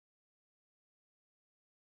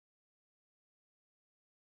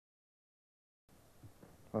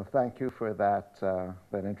Well, thank you for that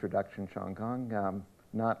introduction, Chenggang.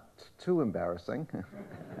 Not too embarrassing.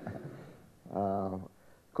 uh,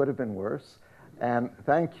 could have been worse. And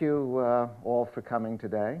thank you all for coming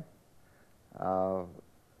today. Uh,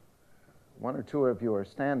 one or two of you are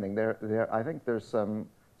standing there. I think there's some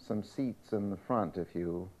seats in the front if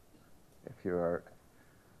you are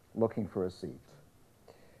looking for a seat.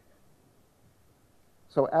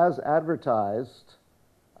 So, as advertised,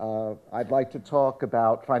 I'd like to talk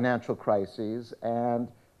about financial crises, and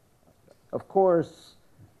of course,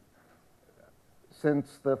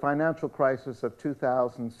 since the financial crisis of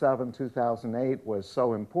 2007, 2008 was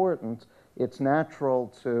so important, it's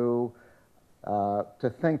natural to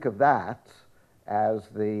think of that as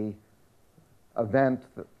the event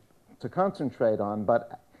to concentrate on.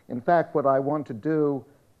 But in fact, what I want to do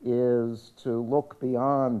is to look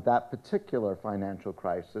beyond that particular financial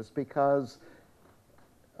crisis, because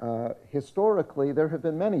historically, there have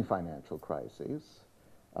been many financial crises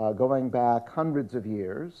going back hundreds of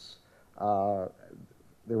years.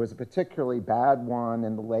 There was a particularly bad one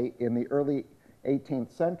in the early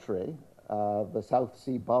 18th century, the South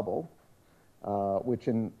Sea Bubble, which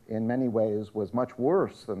in many ways was much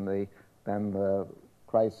worse than the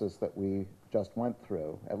crisis that we just went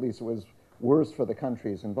through. At least it was worse for the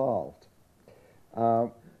countries involved. For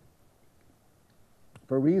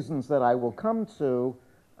reasons that I will come to,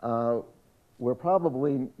 we're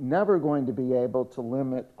probably never going to be able to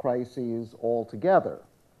limit crises altogether.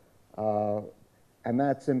 And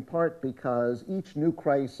that's in part because each new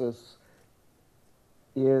crisis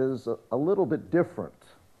is a little bit different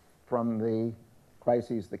from the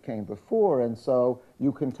crises that came before, and so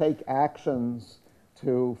you can take actions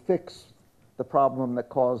to fix the problem that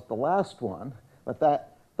caused the last one, but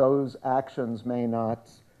those actions may not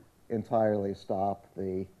entirely stop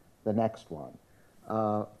the next one.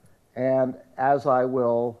 And as I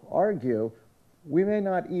will argue, we may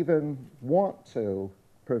not even want to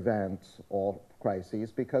prevent all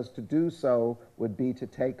crises, because to do so would be to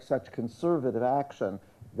take such conservative action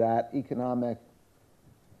that economic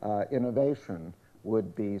innovation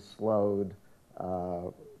would be slowed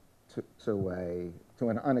to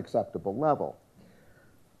an unacceptable level.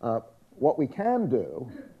 What we can do,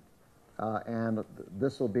 and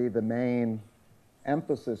this will be the main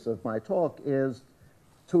emphasis of my talk, is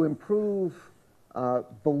to improve the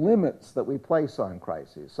limits that we place on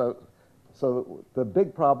crises. So the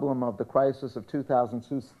big problem of the crisis of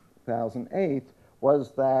 2008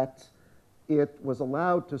 was that it was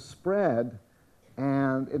allowed to spread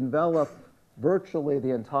and envelop virtually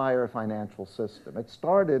the entire financial system. It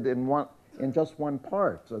started in just one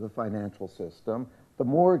part of the financial system, the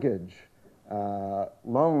mortgage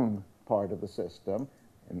loan part of the system,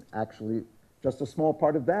 and actually just a small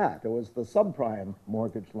part of that. It was the subprime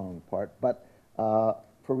mortgage loan part, but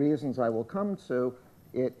for reasons I will come to,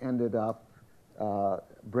 it ended up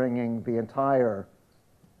bringing the entire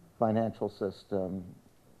financial system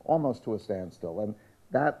almost to a standstill. And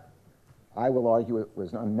that, I will argue, it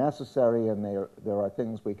was unnecessary, and there are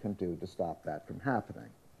things we can do to stop that from happening.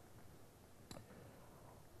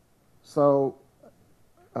 So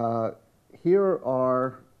here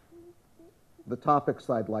are the topics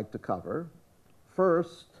I'd like to cover.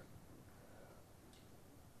 First,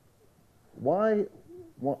 why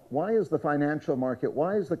is the financial market,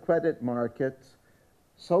 why is the credit market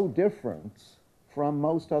so different from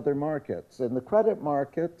most other markets? In the credit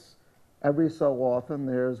markets, every so often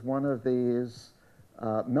there's one of these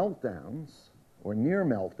meltdowns or near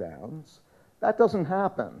meltdowns. That doesn't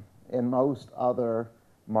happen in most other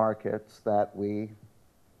markets that we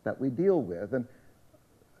deal with. And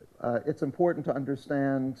it's important to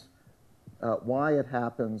understand why it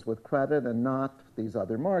happens with credit and not these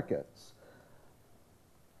other markets.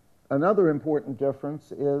 Another important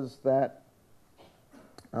difference is that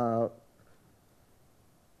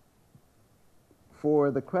for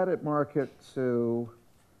the credit market to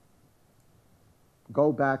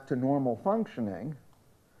go back to normal functioning,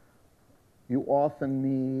 you often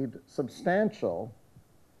need substantial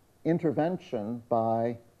intervention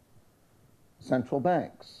by central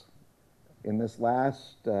banks. In this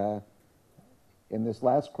last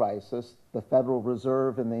crisis, the Federal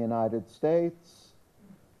Reserve in the United States,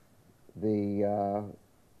 the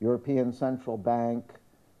European Central Bank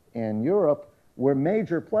in Europe were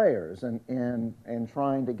major players in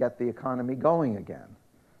trying to get the economy going again.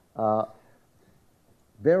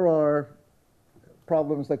 There are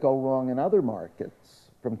problems that go wrong in other markets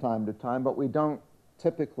from time to time, but we don't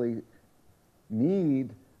typically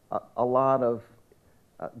need a lot of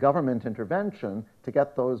government intervention to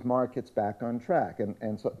get those markets back on track. And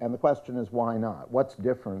the question is, why not? What's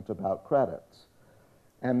different about credits?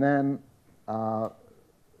 And then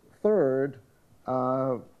third,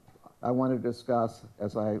 I want to discuss,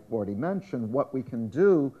 as I already mentioned, what we can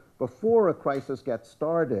do before a crisis gets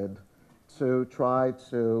started to try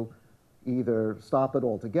to either stop it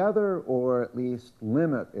altogether or at least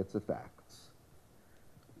limit its effects.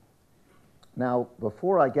 Now,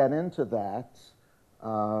 before I get into that,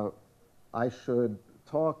 I should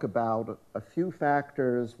talk about a few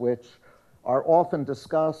factors which are often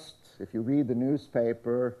discussed. If you read the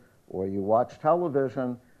newspaper or you watch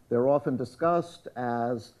television, they're often discussed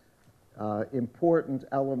as important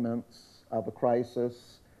elements of a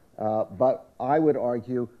crisis, but I would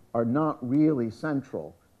argue are not really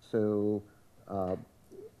central to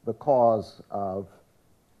the cause of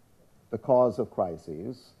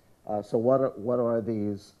crises. So what are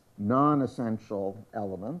these non-essential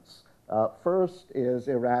elements? First is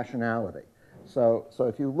irrationality. So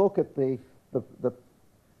if you look at the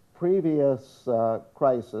previous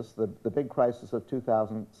crisis, the big crisis of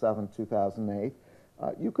 2007, 2008,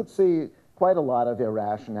 you could see quite a lot of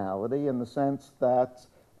irrationality in the sense that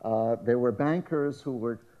there were bankers who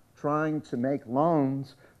were trying to make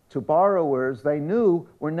loans to borrowers they knew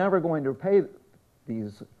were never going to repay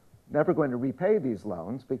these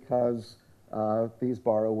loans because these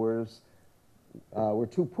borrowers were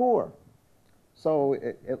too poor. So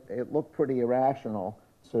it looked pretty irrational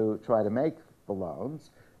to try to make the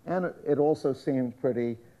loans, and it also seemed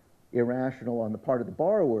pretty irrational on the part of the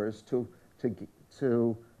borrowers to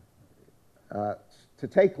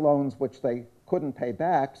take loans which they couldn't pay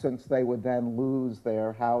back, since they would then lose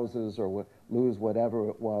their houses or lose whatever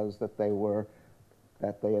it was that they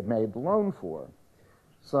had made the loan for.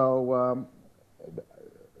 So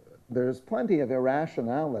there's plenty of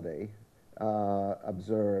irrationality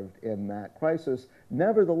observed in that crisis.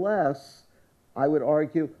 Nevertheless, I would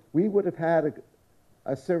argue we would have had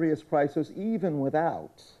a serious crisis even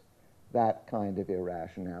without that kind of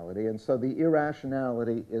irrationality. And so the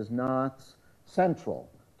irrationality is not central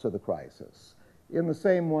to the crisis. In the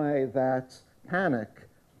same way that panic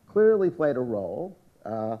clearly played a role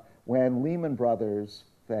when Lehman Brothers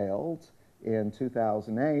failed in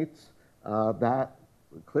 2008, that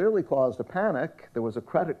clearly caused a panic. There was a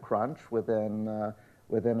credit crunch within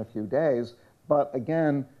a few days. But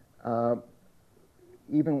again,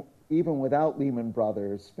 even without Lehman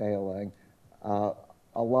Brothers failing, a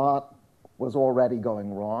lot was already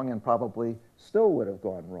going wrong and probably still would have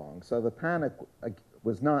gone wrong. So the panic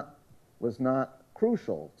was not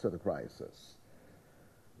crucial to the crisis.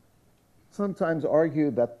 Sometimes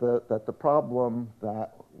argued that the problem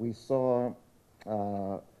that we saw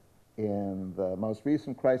in the most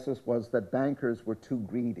recent crisis was that bankers were too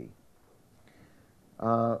greedy.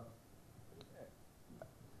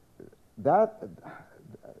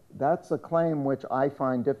 That's a claim which I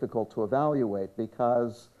find difficult to evaluate,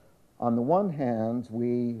 because on the one hand,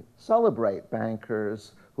 we celebrate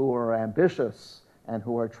bankers who are ambitious and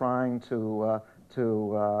who are trying to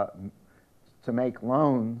make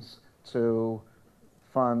loans to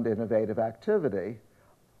fund innovative activity.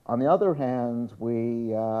 On the other hand,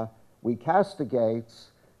 we castigate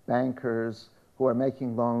bankers who are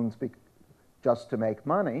making loans just to make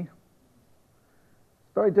money.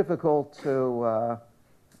 It's very difficult to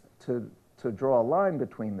draw a line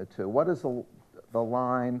between the two. What is the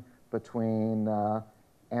line between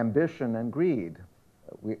ambition and greed?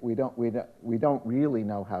 We don't really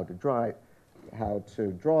know how to draw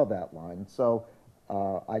that line. So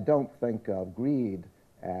I don't think of greed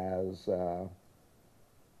as a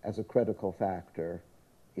critical factor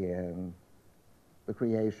in the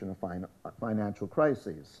creation of financial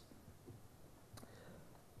crises.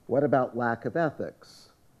 What about lack of ethics?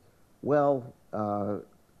 Well,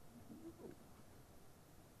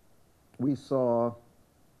 we saw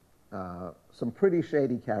some pretty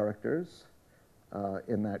shady characters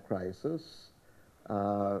in that crisis.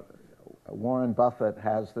 Warren Buffett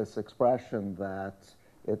has this expression that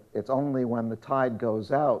it's only when the tide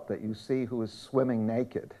goes out that you see who is swimming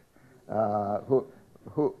naked, who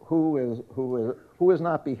is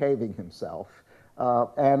not behaving himself,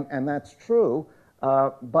 and that's true.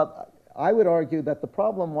 But I would argue that the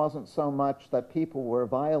problem wasn't so much that people were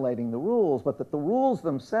violating the rules, but that the rules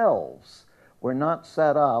themselves were not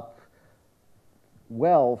set up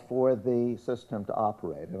well for the system to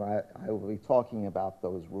operate. And I will be talking about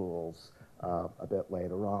those rules a bit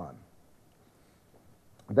later on.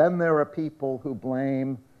 Then there are people who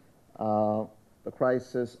blame the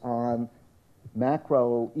crisis on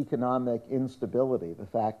macroeconomic instability, the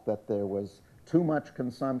fact that there was too much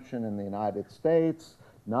consumption in the United States,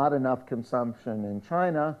 not enough consumption in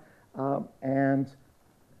China, and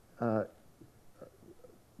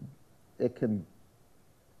it can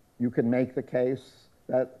you can make the case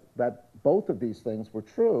that both of these things were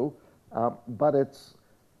true, but it's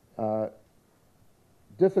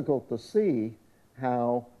difficult to see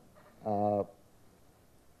how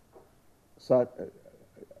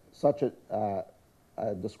such a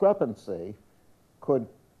discrepancy could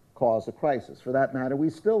cause a crisis. For that matter,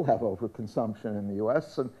 we still have overconsumption in the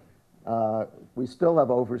U.S., and we still have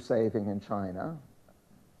oversaving in China,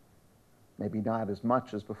 maybe not as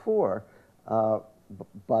much as before,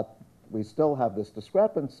 but we still have this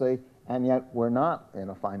discrepancy, and yet we're not in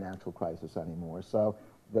a financial crisis anymore. So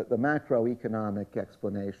the macroeconomic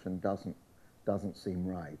explanation doesn't seem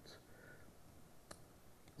right.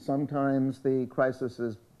 Sometimes the crisis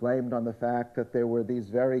is blamed on the fact that there were these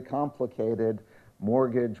very complicated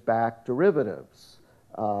mortgage-backed derivatives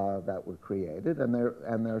that were created, and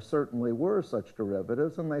there certainly were such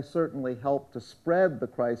derivatives, and they certainly helped to spread the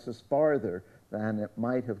crisis farther than it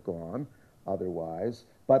might have gone otherwise.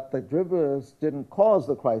 But the derivatives didn't cause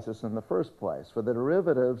the crisis in the first place. For the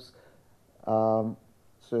derivatives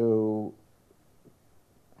to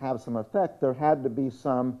have some effect, there had to be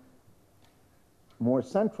some more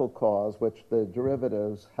central cause, which the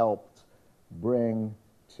derivatives helped bring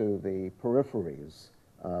to the peripheries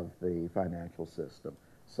of the financial system.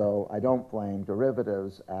 So I don't blame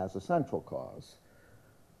derivatives as a central cause.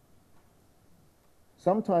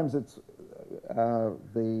 Sometimes it's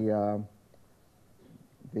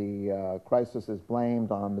the crisis is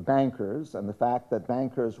blamed on the bankers and the fact that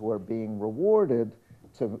bankers were being rewarded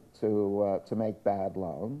to make bad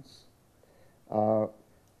loans.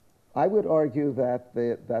 I would argue that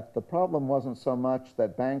the problem wasn't so much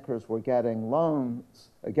that bankers were getting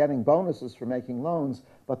loans, getting bonuses for making loans,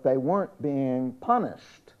 but they weren't being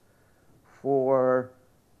punished for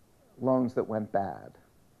loans that went bad.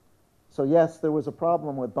 So yes, there was a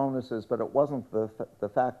problem with bonuses, but it wasn't the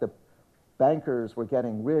fact that bankers were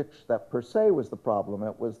getting rich that per se was the problem.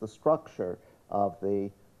 It was the structure of the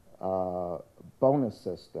bonus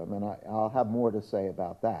system, and I'll have more to say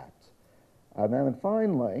about that. And then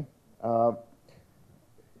finally,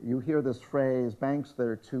 you hear this phrase, banks that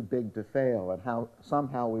are too big to fail, and how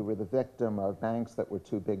somehow we were the victim of banks that were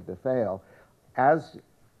too big to fail. As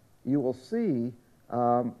you will see,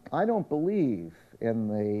 I don't believe in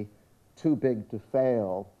the too big to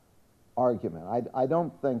fail argument. I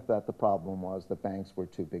don't think that the problem was that banks were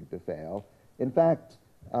too big to fail. In fact,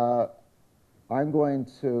 I'm going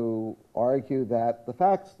to argue that the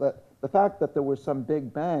fact that there were some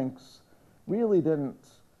big banks really didn't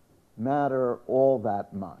matter all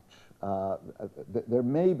that much. There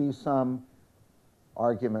may be some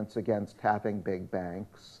arguments against having big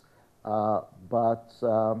banks, but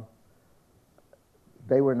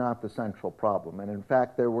they were not the central problem. And in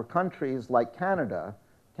fact, there were countries like Canada.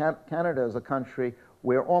 Canada is a country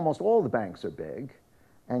where almost all the banks are big,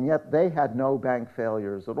 and yet they had no bank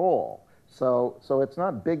failures at all. So it's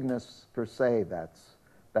not bigness per se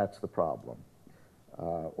that's the problem.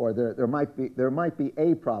 Or there might be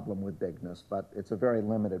a problem with bigness, but it's a very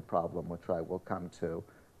limited problem, which I will come to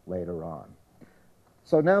later on.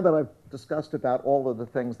 So now that I've discussed about all of the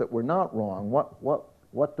things that were not wrong,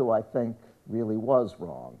 what do I think really was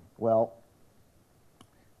wrong? Well,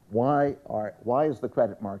 why is the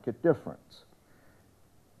credit market different?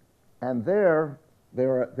 And there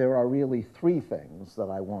are really three things that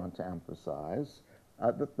I want to emphasize.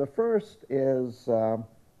 The first is a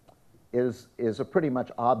pretty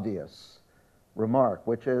much obvious remark,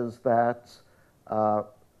 which is that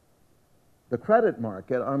the credit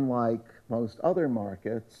market, unlike most other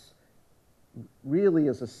markets, really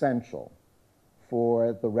is essential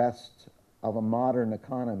for the rest of a modern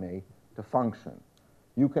economy to function.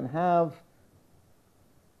 You can have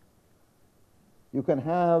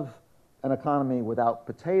an economy without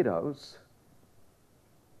potatoes,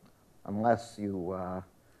 unless you're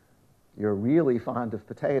really fond of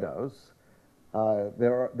potatoes.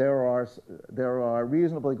 There are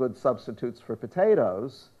reasonably good substitutes for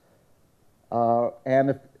potatoes,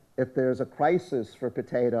 and if there's a crisis for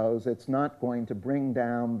potatoes, it's not going to bring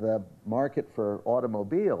down the market for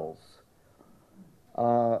automobiles.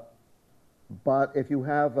 But if you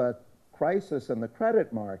have a crisis in the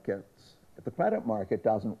credit markets, if the credit market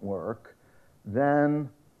doesn't work, then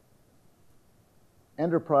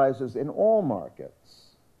enterprises in all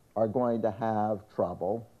markets are going to have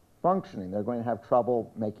trouble functioning. They're going to have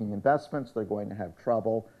trouble making investments. They're going to have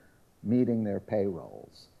trouble meeting their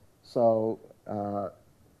payrolls. So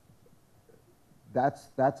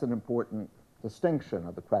that's an important distinction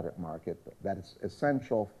of the credit market that is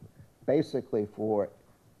essential basically for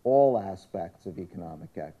all aspects of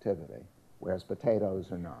economic activity, whereas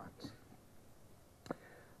potatoes are not.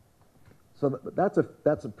 So that's a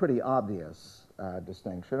pretty obvious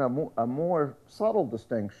distinction. A more subtle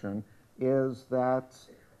distinction is that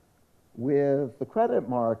with the credit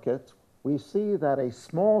market, we see that a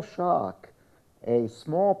small shock, a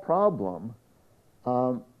small problem,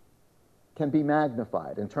 can be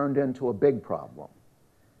magnified and turned into a big problem.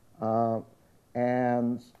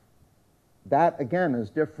 And that, again, is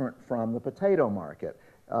different from the potato market.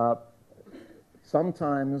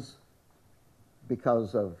 Sometimes,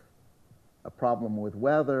 because of a problem with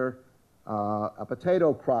weather, a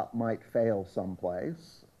potato crop might fail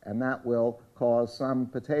someplace, and that will cause some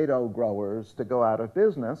potato growers to go out of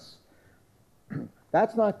business.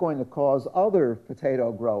 That's not going to cause other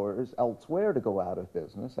potato growers elsewhere to go out of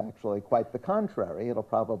business. Actually, quite the contrary. It'll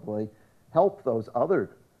probably help those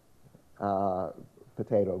other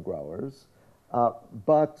potato growers.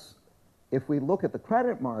 But if we look at the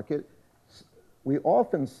credit market, we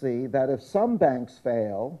often see that if some banks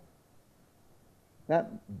fail,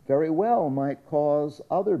 that very well might cause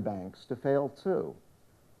other banks to fail too.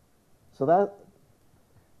 So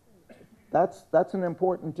that's an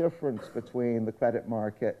important difference between the credit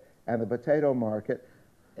market and the potato market.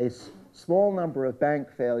 A small number of bank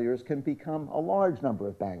failures can become a large number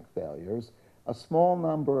of bank failures. A small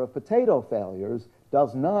number of potato failures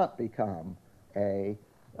does not become a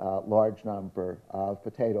large number of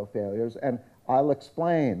potato failures. And I'll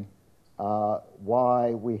explain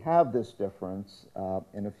why we have this difference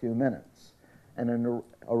in a few minutes. And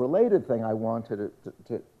a related thing I wanted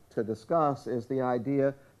to discuss is the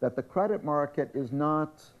idea that the credit market is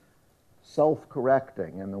not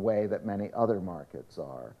self-correcting in the way that many other markets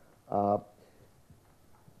are.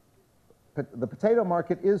 The potato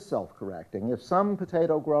market is self-correcting. If some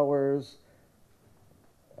potato growers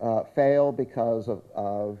fail because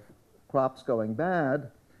of crops going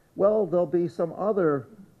bad, well, there'll be some other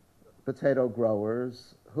potato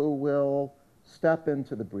growers who will step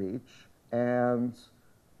into the breach and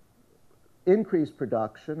increase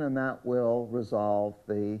production, and that will resolve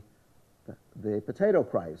the potato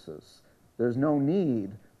crisis. There's no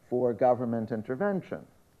need for government intervention.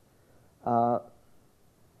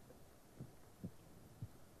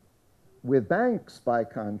 With banks, by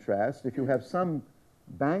contrast, if you have some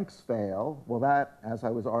banks fail, well, that, as I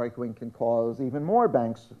was arguing, can cause even more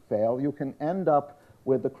banks to fail. You can end up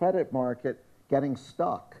with the credit market getting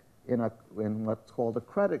stuck in what's called a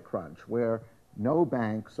credit crunch, where no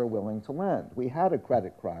banks are willing to lend. We had a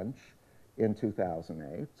credit crunch in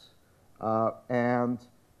 2008, and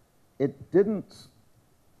it didn't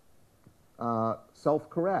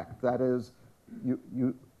self-correct. That is,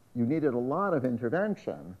 you needed a lot of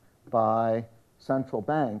intervention by central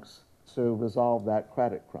banks to resolve that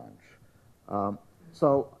credit crunch.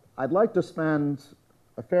 So I'd like to spend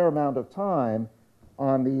a fair amount of time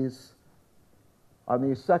on these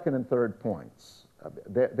second and third points.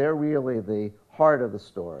 They're really the heart of the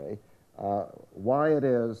story, why it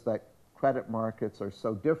is that credit markets are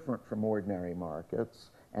so different from ordinary markets,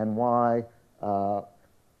 and why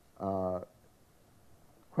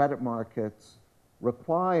credit markets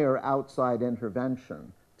require outside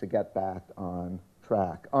intervention to get back on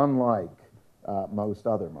track, unlike most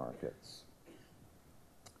other markets.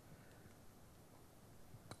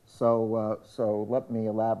 So let me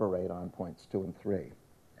elaborate on points 2 and 3.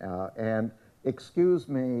 And excuse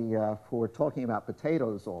me for talking about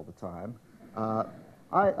potatoes all the time.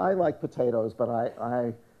 I like potatoes, but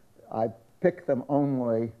I pick them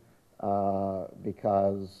only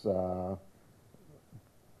because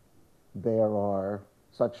there are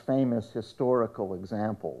such famous historical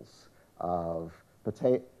examples of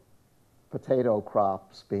potato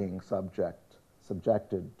crops being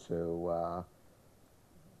subjected to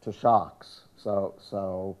shocks.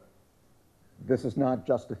 So this is not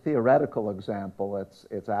just a theoretical example,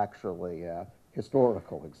 it's actually a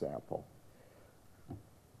historical example.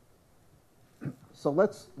 So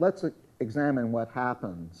let's examine what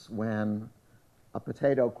happens when a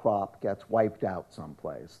potato crop gets wiped out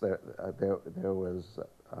someplace. There was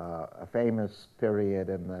a famous period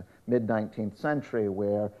in the mid-19th century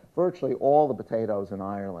where virtually all the potatoes in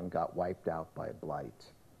Ireland got wiped out by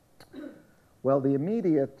blight. Well, the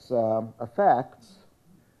immediate effect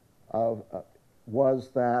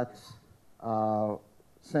was that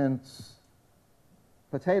since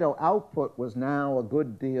potato output was now a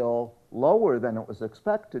good deal lower than it was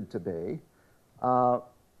expected to be,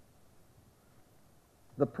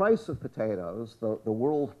 the price of potatoes, the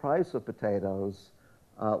world price of potatoes,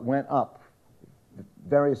 went up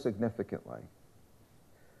very significantly.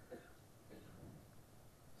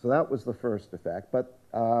 So that was the first effect, but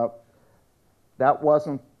that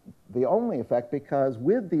wasn't the only effect, because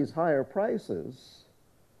with these higher prices,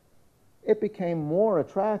 it became more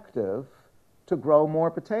attractive to grow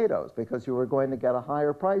more potatoes because you were going to get a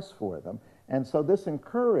higher price for them. And so this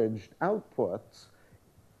encouraged outputs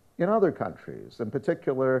in other countries. In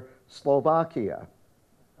particular, Slovakia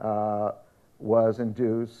was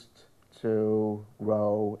induced to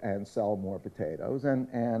grow and sell more potatoes,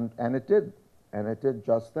 and it did, and it did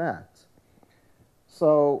just that.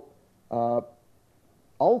 So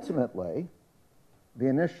ultimately, the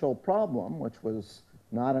initial problem, which was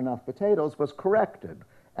not enough potatoes, was corrected,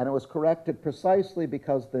 and it was corrected precisely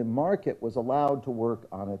because the market was allowed to work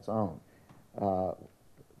on its own.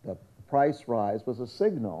 The price rise was a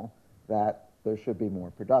signal that there should be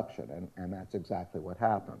more production, and that's exactly what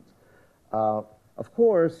happened. Of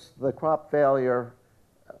course, the crop failure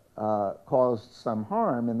caused some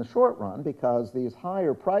harm in the short run because these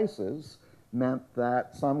higher prices meant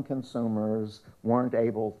that some consumers weren't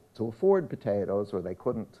able to afford potatoes, or they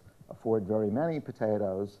couldn't afford very many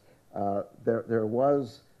potatoes. There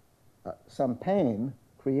was some pain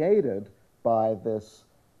created by this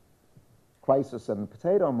crisis in the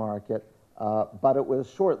potato market, but it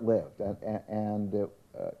was short-lived,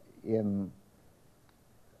 and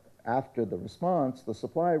after the response, the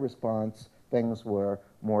supply response, things were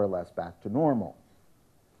more or less back to normal.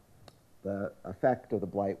 The effect of the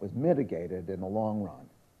blight was mitigated in the long run.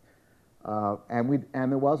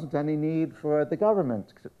 And there wasn't any need for the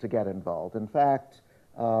government to get involved. In fact,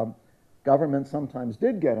 government sometimes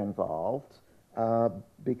did get involved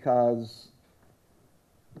because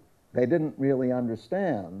they didn't really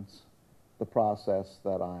understand the process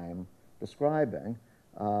that I'm describing.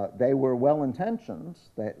 They were well-intentioned.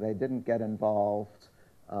 They didn't get involved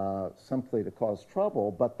simply to cause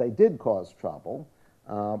trouble, but they did cause trouble.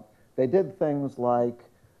 They did things like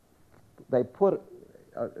they put,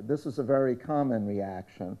 this is a very common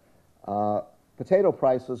reaction, potato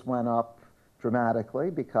prices went up dramatically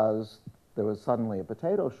because there was suddenly a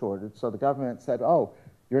potato shortage, so the government said, oh,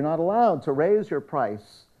 you're not allowed to raise your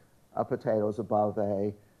price of potatoes above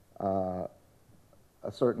a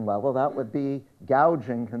certain level. That would be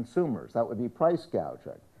gouging consumers. That would be price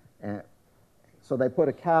gouging. And so they put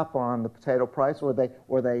a cap on the potato price, or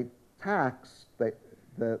they taxed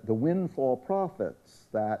the windfall profits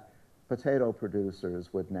that potato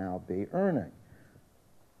producers would now be earning.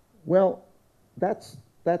 Well,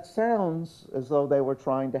 that sounds as though they were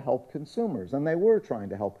trying to help consumers, and they were trying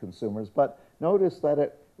to help consumers, but notice that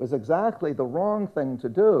it was exactly the wrong thing to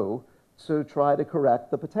do to try to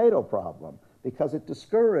correct the potato problem, because it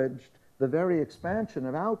discouraged the very expansion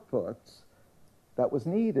of outputs that was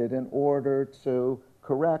needed in order to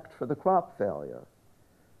correct for the crop failure.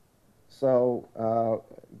 So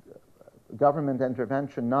government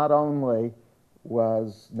intervention not only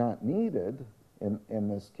was not needed in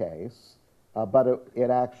this case, but it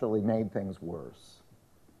actually made things worse.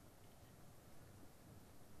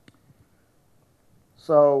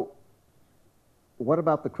 So what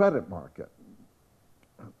about the credit market?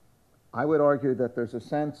 I would argue that there's a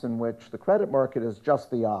sense in which the credit market is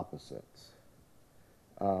just the opposite.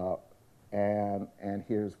 And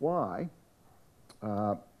here's why.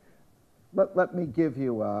 But let me give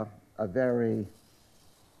you a very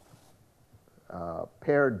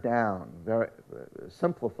pared down, very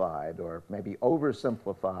simplified, or maybe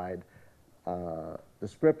oversimplified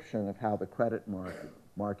description of how the credit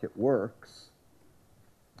market works.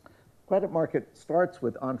 Credit market starts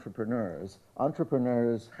with entrepreneurs.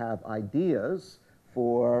 Entrepreneurs have ideas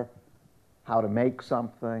for how to make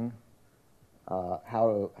something,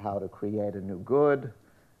 how to create a new good,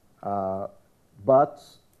 but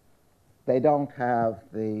they don't have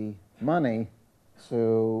the money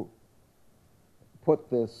to put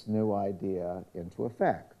this new idea into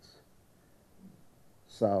effect.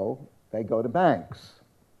 So they go to banks.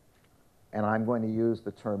 And I'm going to use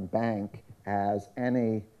the term bank as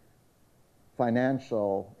any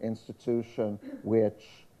financial institution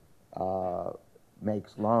which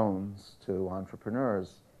makes loans to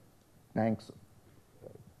entrepreneurs. Banks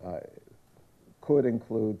could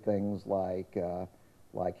include things like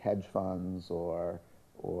hedge funds or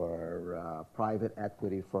private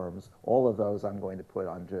equity firms. All of those I'm going to put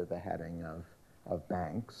under the heading of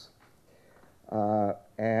banks.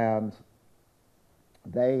 And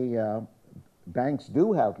banks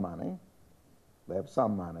do have money. They have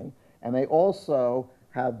some money. And they also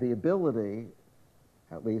have the ability,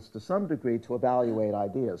 at least to some degree, to evaluate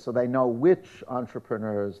ideas. So they know which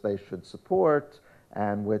entrepreneurs they should support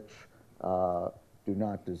and which do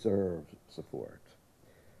not deserve support.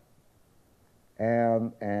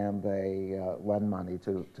 And they lend money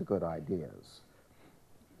to good ideas.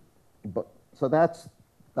 So that's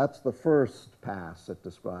that's the first pass at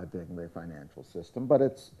describing the financial system, but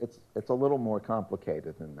it's a little more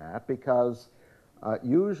complicated than that, because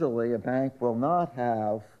usually a bank will not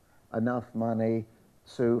have enough money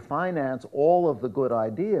to finance all of the good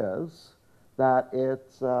ideas that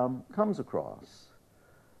it comes across.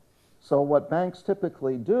 So what banks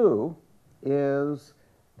typically do is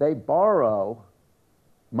they borrow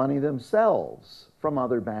money themselves from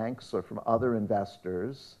other banks or from other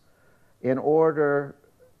investors in order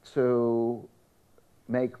to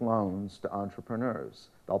make loans to entrepreneurs.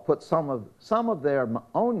 They'll put some of their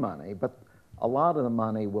own money, but a lot of the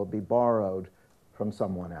money will be borrowed from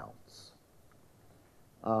someone else.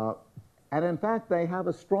 And in fact, they have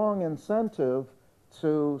a strong incentive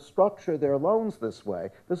to structure their loans this way.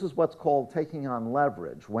 This is what's called taking on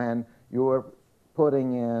leverage, when you're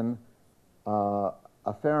putting in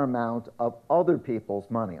a fair amount of other people's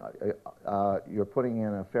money. You're putting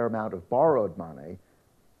in a fair amount of borrowed money,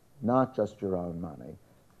 not just your own money.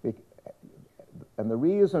 And the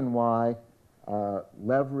reason why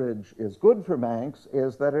leverage is good for banks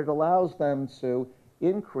is that it allows them to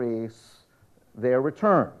increase their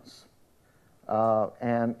returns.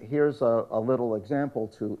 And here's a little example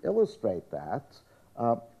to illustrate that.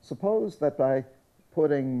 Suppose that by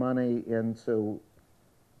putting money into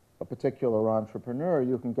a particular entrepreneur,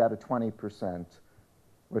 you can get a 20%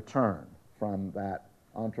 return from that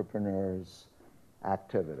entrepreneur's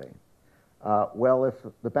activity. Well, if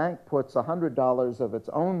the bank puts $100 of its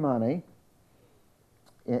own money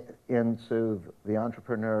into the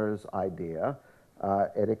entrepreneur's idea,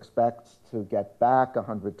 it expects to get back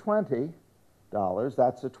 $120.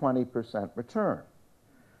 That's a 20% return.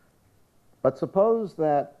 But suppose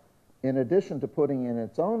that in addition to putting in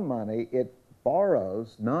its own money, it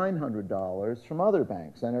borrows $900 from other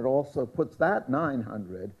banks, and it also puts that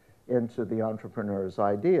 $900 into the entrepreneur's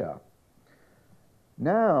idea.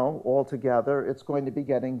 Now, altogether, it's going to be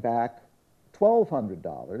getting back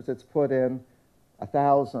 $1,200. It's put in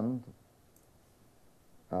 $1,000,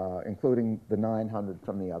 including the $900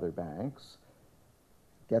 from the other banks,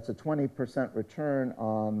 gets a 20% return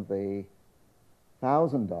on the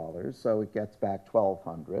 $1,000, so it gets back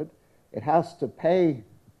 $1,200. It has to pay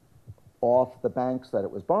off the banks that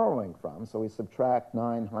it was borrowing from, so we subtract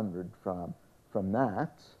 $900 from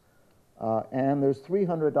that, and there's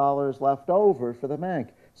 $300 left over for the bank.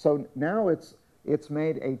 So now it's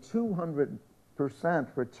made a 200%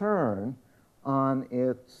 return on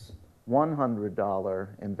its $100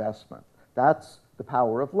 investment. That's the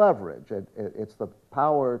power of leverage. It's the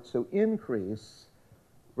power to increase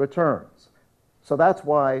returns. So that's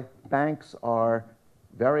why banks are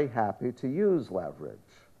very happy to use leverage.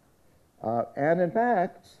 And in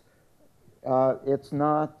fact, it's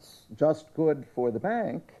not just good for the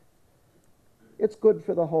bank, it's good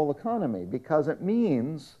for the whole economy, because it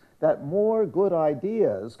means that more good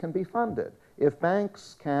ideas can be funded. If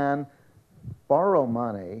banks can borrow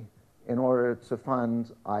money in order to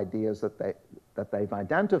fund ideas that they've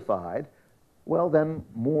identified, well, then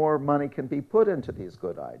more money can be put into these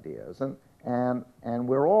good ideas, and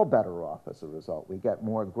we're all better off as a result. We get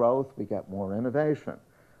more growth, we get more innovation.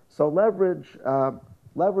 So leverage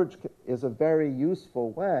is a very useful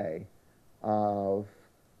way of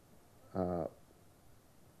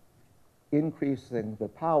increasing the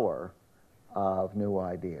power of new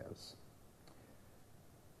ideas.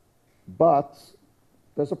 But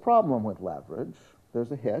there's a problem with leverage.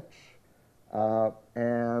 There's a hitch,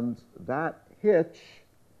 and that hitch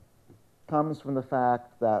comes from the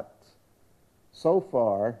fact that so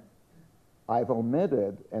far I've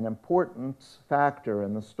omitted an important factor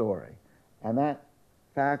in the story, and that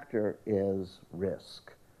factor is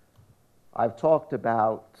risk. I've talked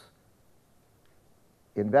about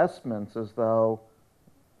investments as though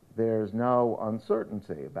there's no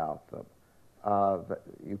uncertainty about them.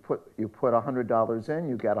 You put $100 in,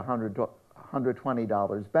 you get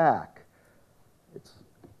 $120 back.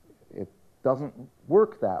 It doesn't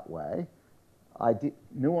work that way.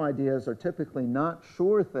 New ideas are typically not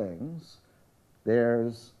sure things.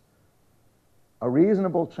 There's a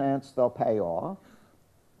reasonable chance they'll pay off,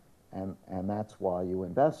 and that's why you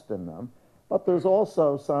invest in them. But there's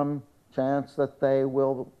also some chance that they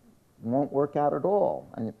won't work out at all,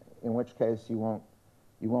 and in which case you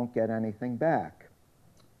won't get anything back.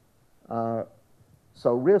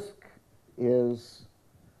 So risk is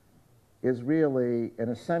really an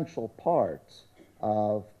essential part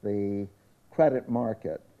of the credit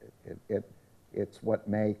market. It's what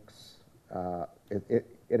makes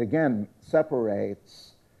it again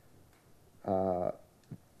separates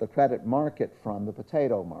the credit market from the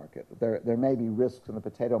potato market. There may be risks in the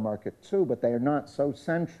potato market too, but they are not so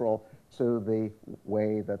central to the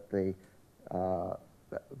way that the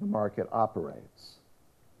market operates.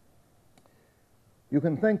 You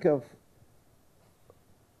can think of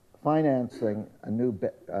financing a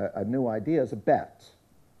new idea as a bet.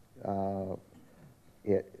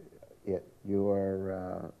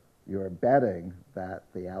 You're betting that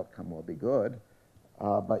the outcome will be good,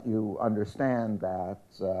 but you understand that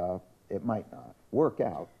it might not work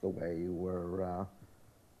out the way you were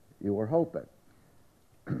hoping.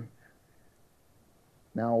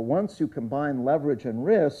 Now, once you combine leverage and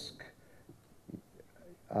risk,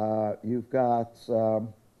 you've got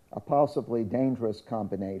a possibly dangerous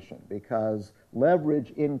combination, because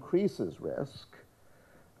leverage increases risk.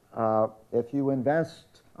 If you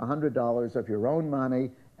invest $100 of your own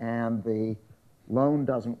money and the loan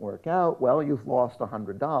doesn't work out, well, you've lost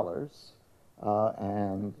 $100,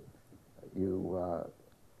 and you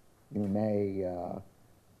may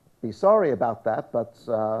be sorry about that, but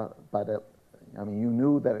I mean, you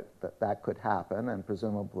knew that could happen, and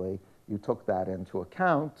presumably you took that into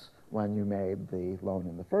account when you made the loan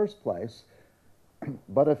in the first place.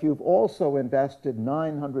 But if you've also invested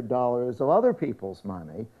 $900 of other people's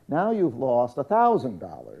money, now you've lost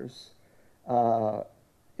 $1,000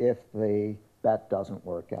 if the bet doesn't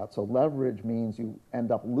work out. So leverage means you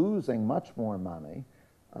end up losing much more money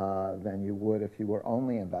than you would if you were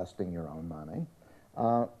only investing your own money.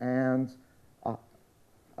 And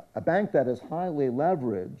a bank that is highly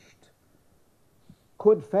leveraged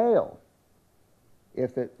could fail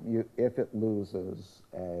if it loses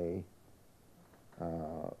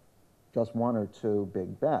just one or two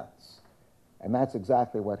big bets. And that's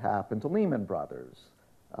exactly what happened to Lehman Brothers.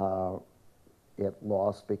 It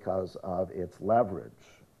lost because of its leverage,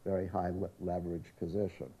 very high leverage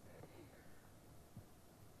position.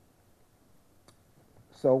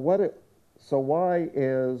 So why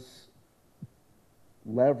does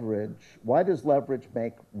leverage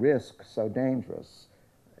make risk so dangerous?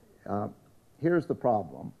 Here's the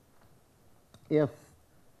problem. If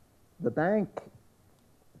the bank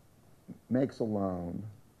makes a loan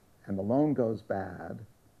and the loan goes bad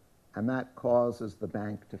and that causes the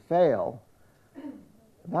bank to fail,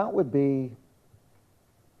 that would be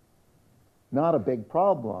not a big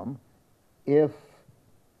problem if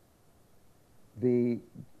the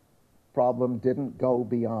problem didn't go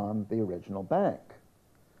beyond the original bank.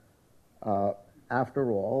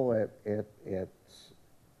 After all, it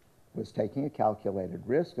was taking a calculated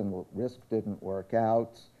risk, and the risk didn't work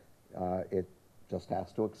out. It just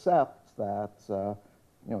has to accept that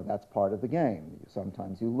that's part of the game.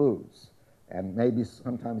 Sometimes you lose, and maybe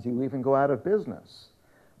sometimes you even go out of business.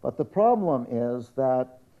 But the problem is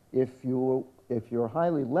that if you're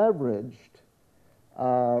highly leveraged,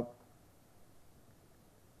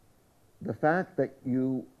 the fact that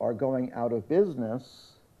you are going out of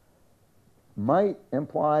business might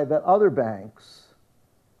imply that other banks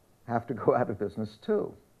have to go out of business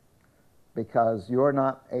too, because you're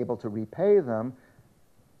not able to repay them.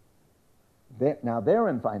 Now they're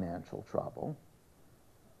in financial trouble,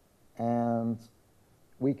 and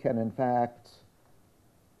we can in fact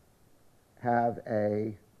have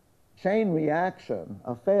a chain reaction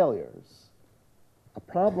of failures. A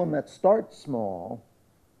problem that starts small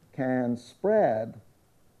can spread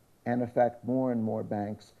and affect more and more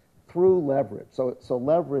banks through leverage. So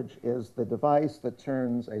leverage is the device that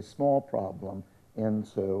turns a small problem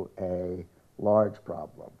into a large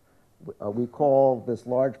problem. We call this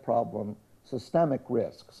large problem systemic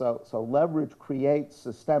risk. So leverage creates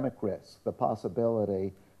systemic risk, the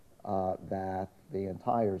possibility that the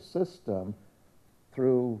entire system,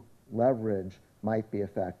 through leverage, might be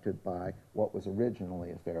affected by what was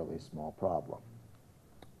originally a fairly small problem.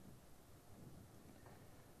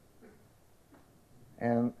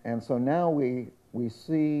 And so now we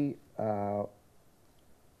see a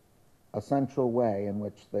central way in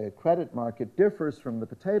which the credit market differs from the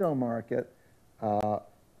potato market.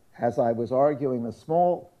 As I was arguing, the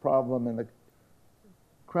small problem in the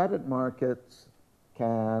credit markets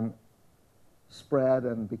can spread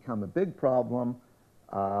and become a big problem.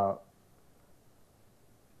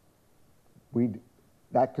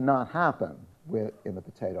 That cannot happen in the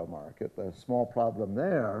potato market. The small problem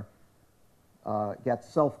there gets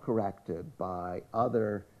self-corrected by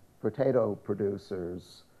other potato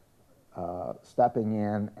producers stepping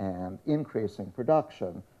in and increasing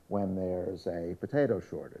production when there's a potato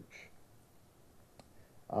shortage.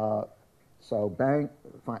 So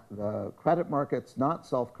the credit market's not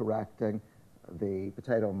self-correcting, the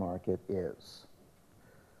potato market is.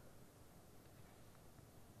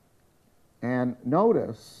 And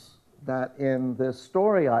notice that in this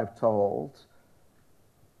story I've told,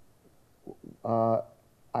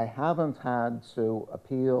 I haven't had to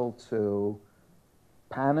appeal to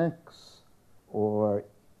panics or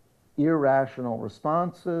irrational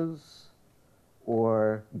responses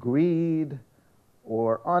or greed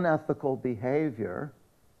or unethical behavior.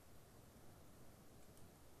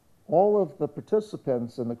 All of the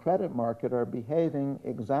participants in the credit market are behaving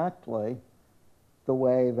exactly the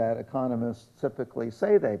way that economists typically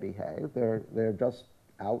say they behave. They're just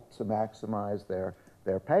out to maximize their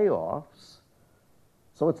payoffs.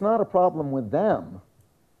 So it's not a problem with them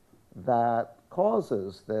that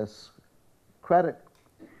causes this credit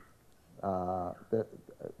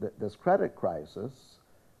this credit crisis.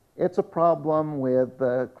 It's a problem with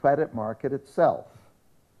the credit market itself.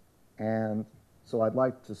 And so I'd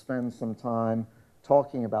like to spend some time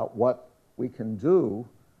talking about what we can do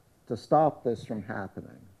to stop this from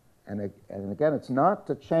happening. And again, it's not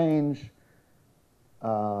to change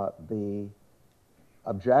the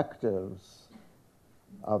objectives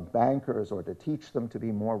of bankers or to teach them to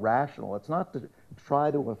be more rational. It's not to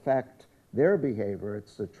try to affect their behavior.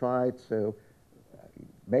 It's to try to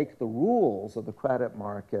make the rules of the credit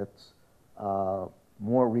markets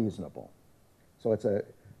more reasonable. So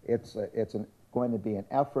it's going to be an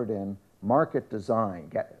effort in market design,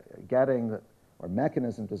 or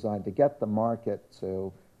mechanism design to get the market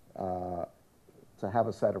to have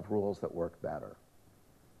a set of rules that work better.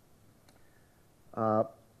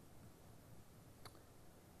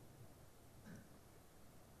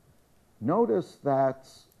 Notice that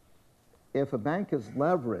if a bank is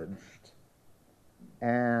leveraged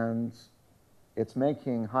and it's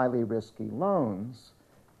making highly risky loans,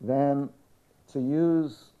 then to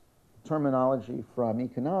use terminology from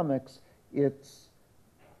economics, it's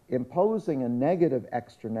imposing a negative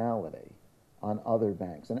externality on other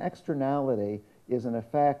banks. An externality is an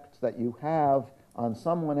effect that you have on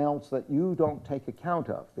someone else that you don't take account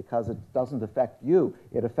of because it doesn't affect you,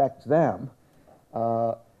 it affects them.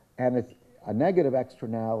 And a negative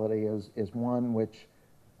externality is one which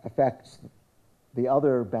affects the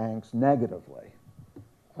other banks negatively.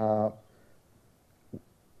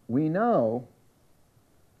 We know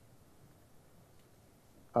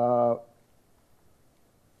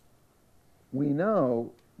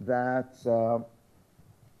that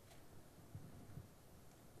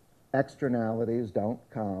externalities don't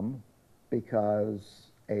come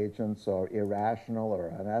because agents are irrational or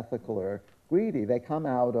unethical or greedy. They come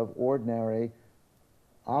out of ordinary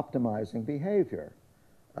optimizing behavior.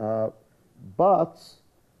 But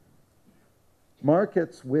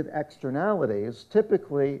markets with externalities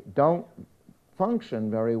typically don't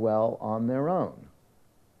function very well on their own.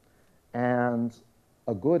 And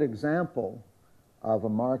a good example of a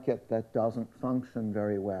market that doesn't function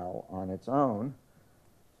very well on its own,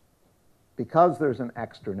 because there's an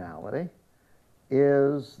externality,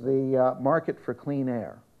 is the market for clean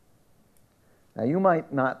air. Now, you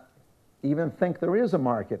might not even think there is a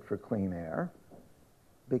market for clean air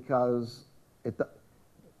because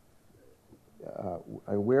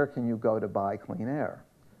where can you go to buy clean air?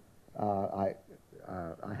 I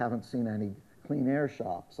haven't seen any clean air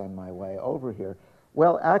shops on my way over here.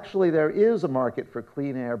 Well, actually, there is a market for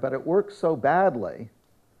clean air, but it works so badly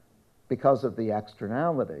because of the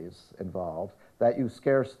externalities involved that you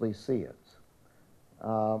scarcely see it.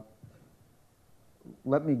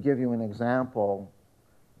 Let me give you an example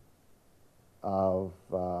of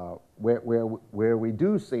where we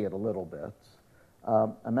do see it a little bit.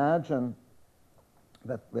 Imagine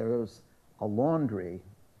that there's a laundry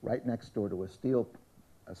right next door to a steel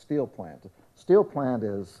plant. A steel plant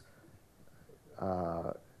is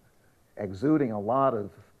exuding a lot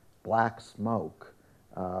of black smoke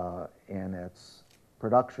in its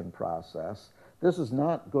production process. This is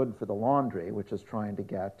not good for the laundry, which is trying to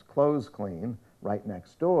get clothes clean right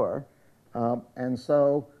next door. And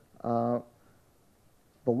so the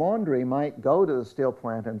laundry might go to the steel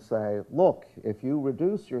plant and say, look, if you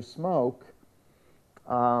reduce your smoke,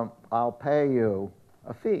 I'll pay you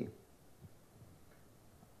a fee.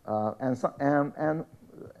 And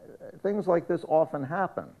things like this often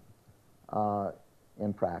happen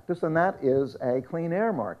in practice, and that is a clean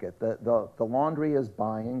air market. The laundry is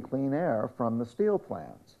buying clean air from the steel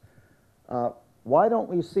plants. Why don't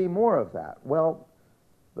we see more of that? Well,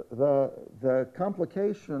 the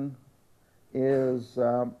complication is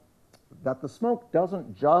that the smoke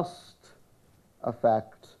doesn't just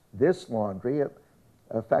affect this laundry, it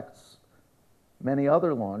affects many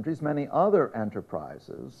other laundries, many other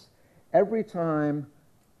enterprises. Every time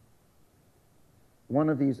one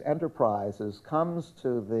of these enterprises comes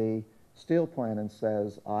to the steel plant and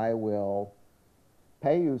says, I will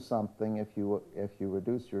pay you something if you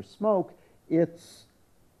reduce your smoke, it's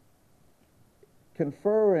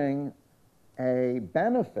conferring a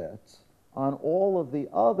benefit on all of the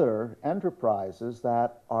other enterprises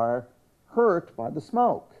that are hurt by the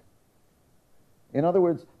smoke. In other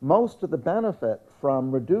words, most of the benefit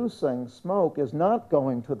from reducing smoke is not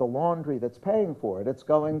going to the laundry that's paying for it. It's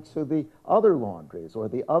going to the other laundries or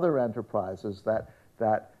the other enterprises that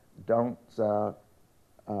don't that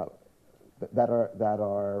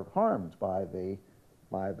are harmed by the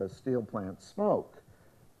steel plant smoke.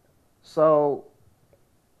 So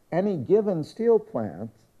any given steel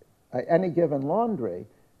plant, any given laundry,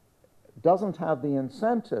 doesn't have the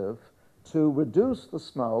incentive to reduce the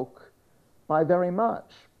smoke by very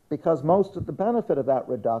much, because most of the benefit of that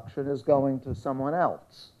reduction is going to someone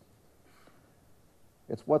else.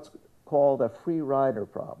 It's what's called a free rider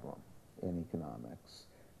problem in economics.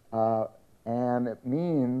 And it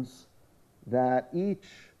means that each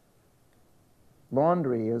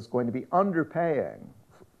laundry is going to be underpaying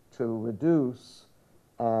to reduce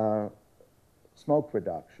smoke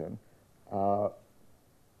reduction.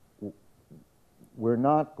 We're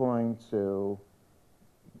not going to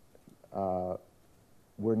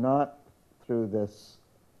we're not through this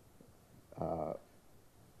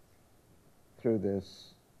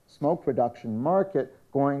smoke reduction market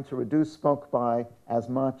going to reduce smoke by as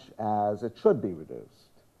much as it should be reduced,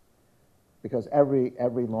 because every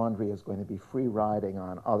laundry is going to be free riding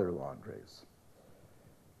on other laundries.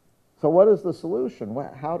 So what is the solution?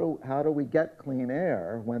 How do we get clean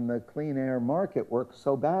air when the clean air market works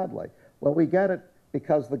so badly? Well, we get it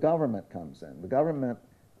because the government comes in. The government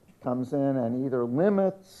comes in and either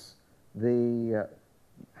limits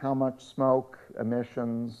how much smoke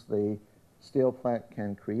emissions the steel plant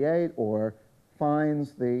can create, or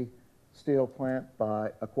fines the steel plant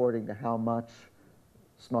according to how much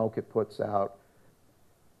smoke it puts out.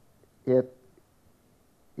 It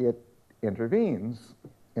intervenes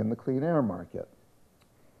in the clean air market.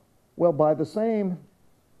 Well, by the same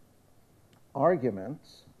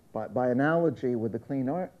arguments, by analogy with the clean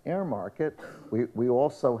air market, we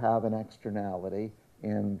also have an externality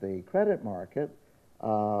in the credit market.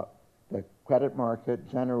 The credit market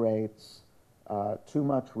generates too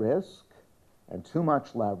much risk and too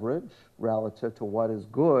much leverage relative to what is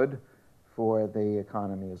good for the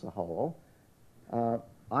economy as a whole.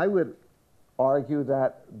 I would argue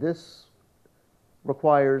that this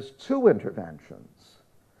requires two interventions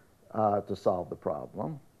to solve the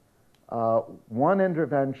problem. One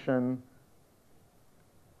intervention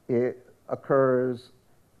occurs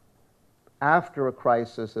after a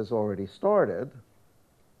crisis has already started,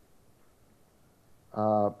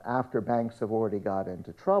 after banks have already got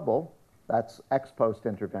into trouble. That's ex post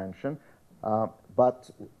intervention, but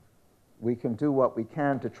we can do what we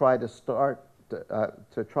can to try to stop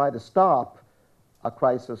a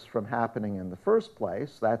crisis from happening in the first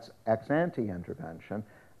place. That's ex ante intervention,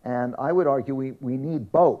 and I would argue we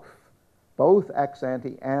need both ex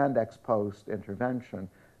ante and ex post intervention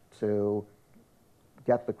to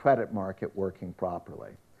get the credit market working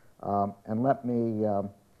properly. And let me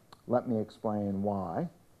explain why.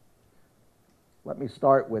 Let me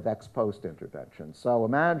start with ex post intervention. So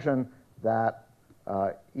imagine that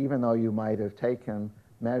even though you might have taken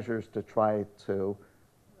measures to try to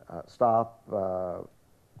stop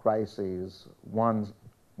crises, one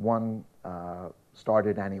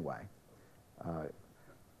started anyway.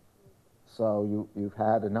 So you've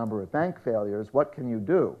had a number of bank failures. What can you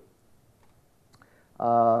do?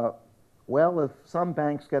 Well, if some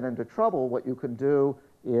banks get into trouble, what you can do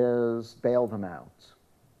is bail them out.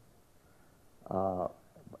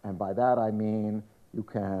 And by that I mean you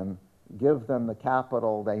can give them the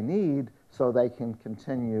capital they need so they can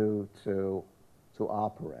continue to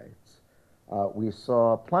operate. We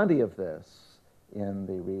saw plenty of this in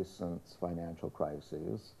the recent financial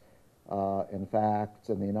crises. In fact,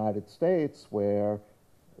 in the United States, where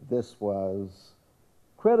this was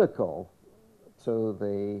critical to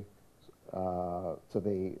the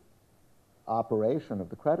operation of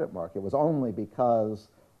the credit market, it was only because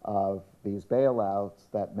of these bailouts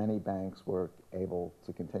that many banks were able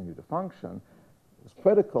to continue to function. It was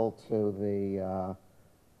critical to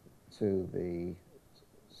the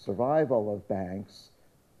survival of banks,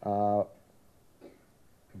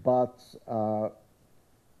 but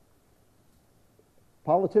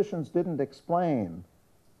politicians didn't explain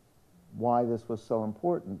why this was so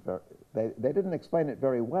important. They didn't explain it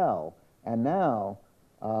very well, and now,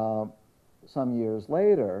 some years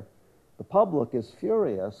later, the public is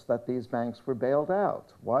furious that these banks were bailed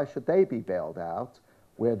out. Why should they be bailed out,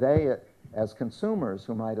 where they, as consumers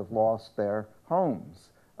who might have lost their homes,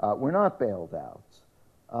 were not bailed out?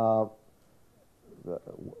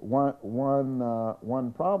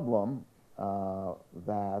 One problem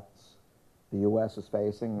that the U.S. is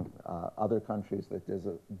facing, other countries that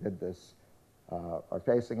did this are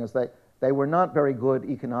facing, is they were not very good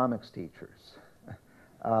economics teachers.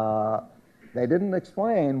 They didn't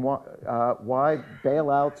explain why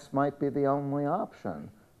bailouts might be the only option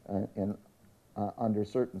under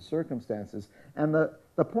certain circumstances. And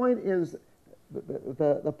the point is,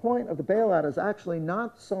 the point of the bailout is actually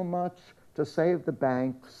not so much to save the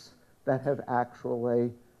banks that have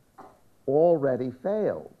actually already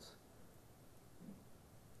failed.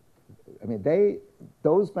 I mean,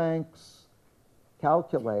 those banks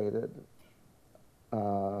calculated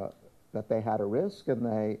that they had a risk, and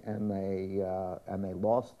they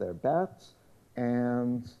lost their bets,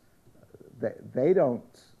 and they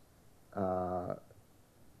don't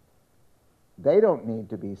need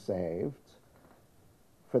to be saved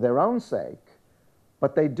for their own sake,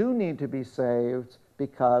 but they do need to be saved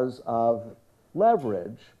because of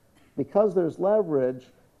leverage. Because there's leverage,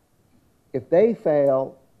 if they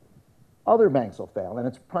fail, other banks will fail. And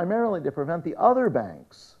it's primarily to prevent the other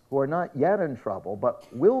banks who are not yet in trouble but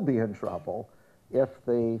will be in trouble if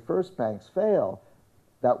the first banks fail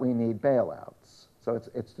that we need bailouts. So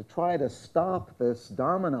it's to try to stop this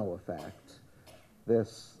domino effect,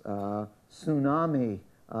 this tsunami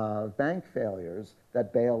of bank failures,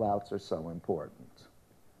 that bailouts are so important.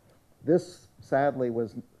 This, sadly,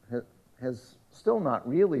 has still not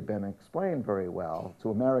really been explained very well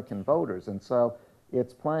to American voters, and so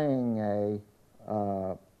it's playing an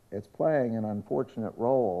unfortunate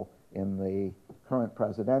role in the current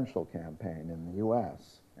presidential campaign in the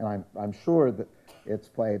U.S. And I'm sure that it's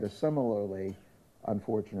played a similarly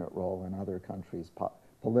unfortunate role in other countries'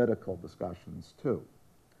 political discussions too.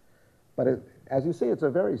 But as you see, it's a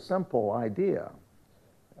very simple idea,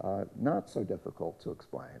 not so difficult to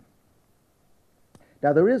explain.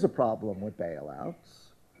 Now, there is a problem with bailouts.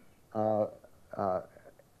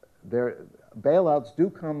 Bailouts do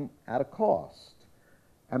come at a cost.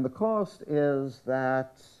 And the cost is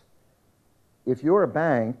that if you're a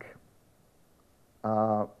bank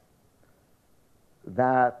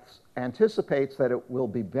that anticipates that it will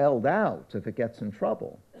be bailed out if it gets in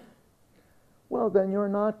trouble, well, then you're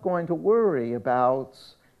not going to worry about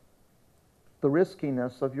the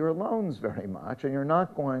riskiness of your loans very much, and you're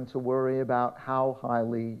not going to worry about how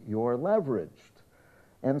highly you're leveraged.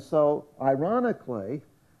 And so, ironically,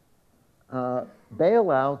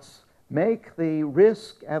 bailouts make the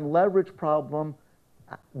risk and leverage problem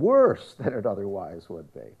worse than it otherwise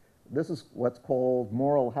would be. This is what's called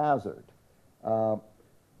moral hazard.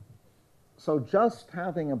 So just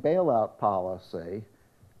having a bailout policy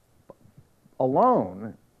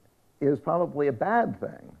alone is probably a bad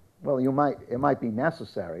thing. Well, it might be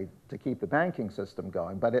necessary to keep the banking system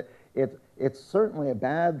going, but it's certainly a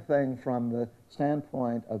bad thing from the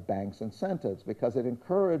standpoint of banks' incentives, because it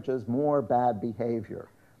encourages more bad behavior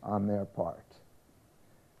on their part.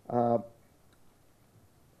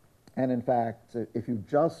 And in fact, if you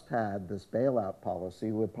just had this bailout policy,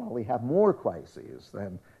 you would probably have more crises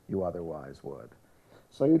than you otherwise would.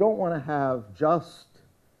 So you don't want to have just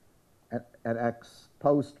an ex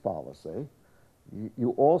post policy.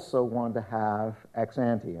 You also want to have ex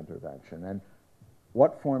ante intervention. And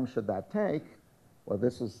what form should that take? Well,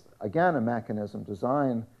 this is, again, a mechanism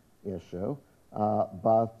design issue,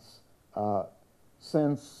 but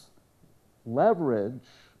since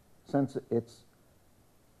it's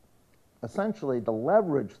essentially the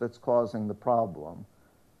leverage that's causing the problem,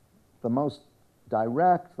 the most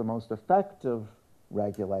direct, the most effective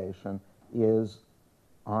regulation is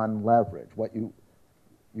on leverage. What you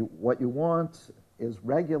want is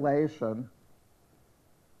regulation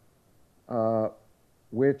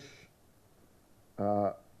which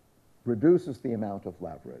reduces the amount of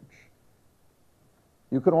leverage.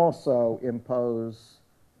 You can also impose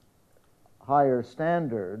higher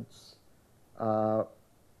standards on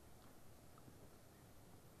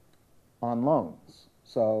loans.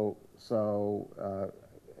 So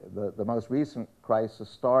the most recent crisis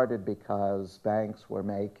started because banks were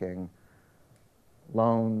making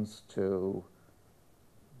loans to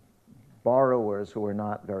borrowers who were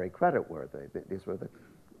not very creditworthy. These were the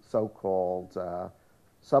so-called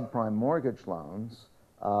subprime mortgage loans.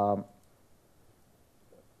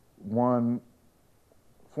 One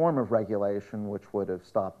form of regulation which would have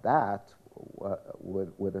stopped that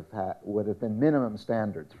would have been minimum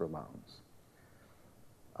standards for loans.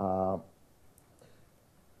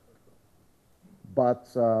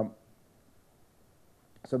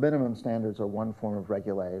 So minimum standards are one form of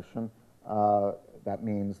regulation. That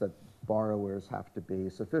means that borrowers have to be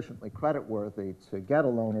sufficiently creditworthy to get a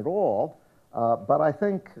loan at all. But I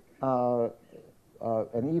think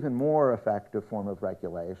an even more effective form of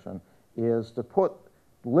regulation is to put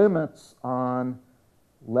limits on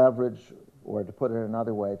leverage, or to put it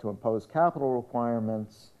another way, to impose capital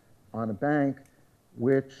requirements on a bank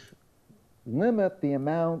which limit the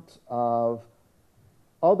amount of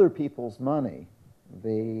other people's money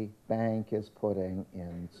the bank is putting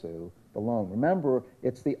into the loan. Remember,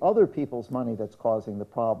 it's the other people's money that's causing the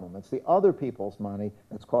problem. It's the other people's money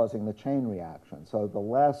that's causing the chain reaction. So the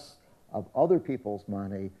less of other people's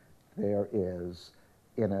money there is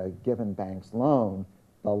in a given bank's loan,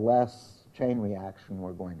 the less chain reaction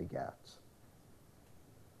we're going to get.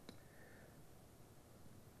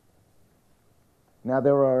 Now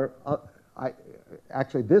there are,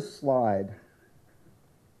 actually this slide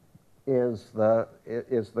is the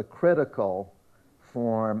critical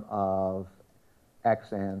form of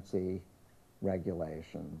ex-ante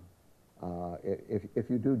regulation. If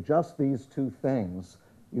you do just these two things,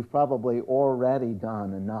 you've probably already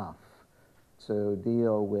done enough to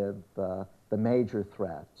deal with the major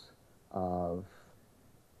threat of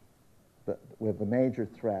a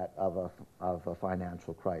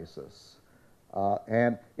financial crisis.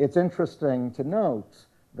 And it's interesting to note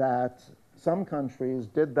that some countries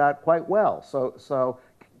did that quite well. So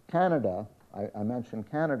Canada, I mentioned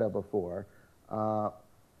Canada before.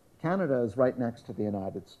 Canada is right next to the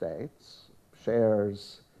United States,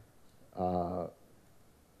 shares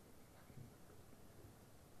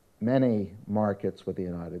many markets with the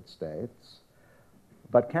United States,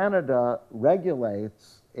 but Canada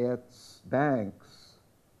regulates its banks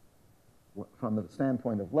from the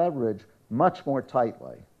standpoint of leverage much more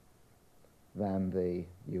tightly than the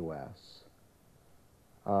U.S.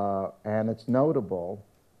 And it's notable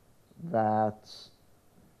that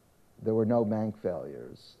there were no bank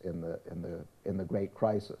failures in the Great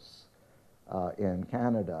Crisis. In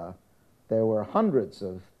Canada, there were hundreds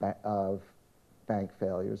of bank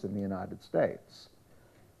failures in the United States.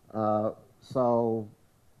 So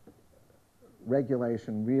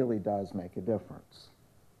regulation really does make a difference.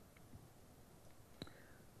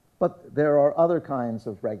 But there are other kinds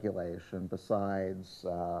of regulation besides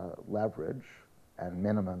leverage and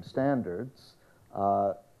minimum standards.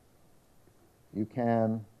 You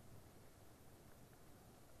can,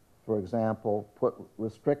 for example, put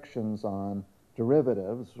restrictions on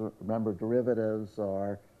derivatives. Remember, derivatives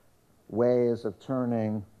are ways of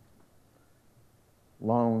turning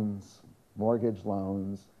loans, mortgage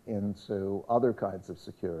loans, into other kinds of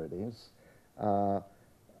securities.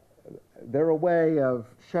 They're a way of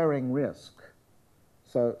sharing risk,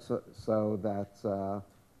 so that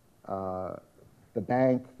the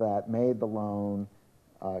bank that made the loan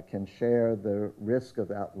can share the risk of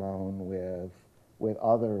that loan with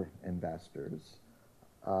other investors.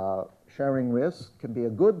 Sharing risk can be a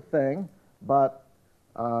good thing, but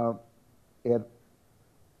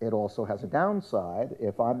it also has a downside.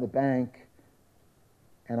 If I'm the bank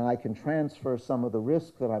and I can transfer some of the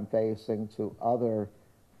risk that I'm facing to other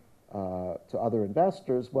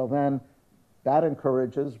investors, well then that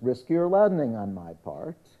encourages riskier lending on my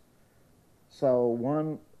part. So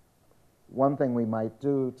one thing we might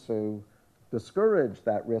do to discourage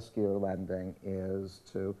that riskier lending is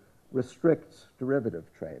to restrict derivative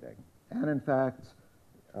trading. And in fact,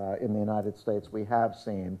 in the United States, we have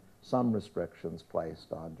seen some restrictions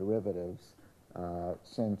placed on derivatives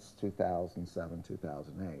since 2007,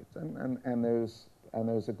 2008, and there's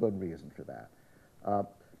a good reason for that.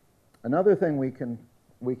 Another thing we can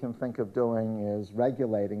think of doing is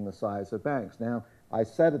regulating the size of banks. Now, I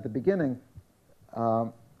said at the beginning,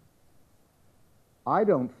 I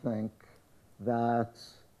don't think that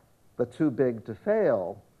the too big to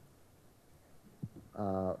fail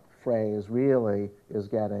phrase really is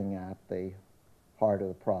getting at the heart of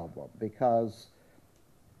the problem, because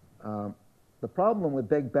the problem with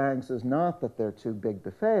big banks is not that they're too big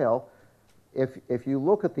to fail. If you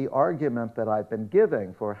look at the argument that I've been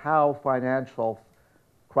giving for how financial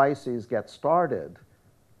crises get started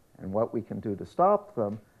and what we can do to stop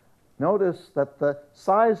them, notice that the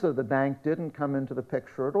size of the bank didn't come into the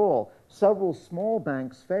picture at all. Several small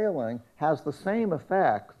banks failing has the same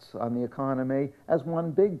effect on the economy as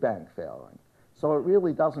one big bank failing. So it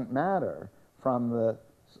really doesn't matter from the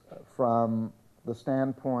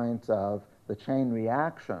standpoint of the chain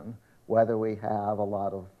reaction whether we have a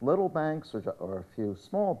lot of little banks or a few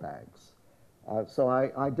small banks. So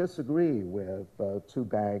I disagree with too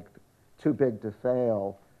big to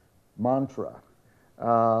fail mantra.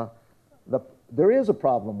 There is a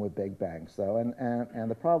problem with big banks, though,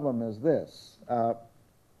 and the problem is this.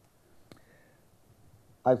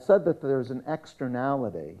 I've said that there's an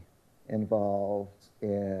externality involved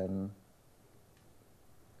in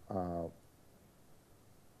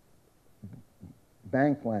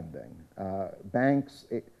bank lending.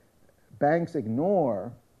 Banks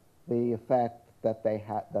ignore the effect that they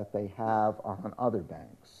have on other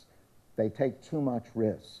banks. They take too much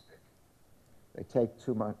risk. They take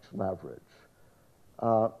too much leverage.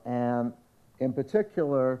 And in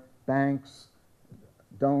particular, banks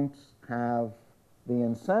don't have the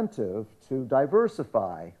incentive to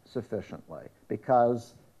diversify sufficiently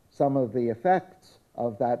because some of the effects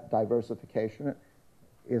of that diversification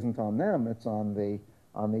isn't on them, it's on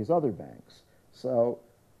these other banks. So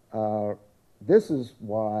this is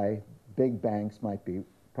why big banks might be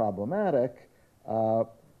problematic.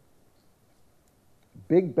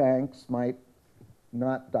 Big banks might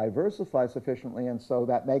not diversify sufficiently, and so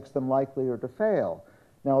that makes them likelier to fail.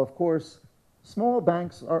 Now, of course, small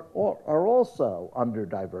banks are also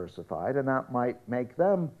under-diversified, and that might make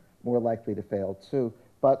them more likely to fail too.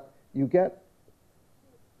 But you get,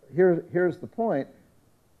 here's the point,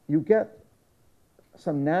 you get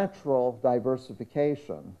some natural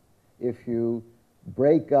diversification if you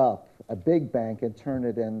break up a big bank and turn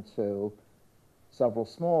it into several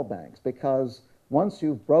small banks, because once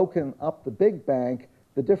you've broken up the big bank,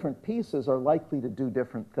 the different pieces are likely to do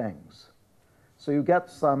different things. So you get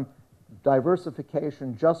some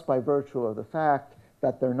diversification just by virtue of the fact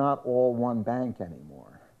that they're not all one bank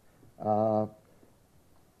anymore.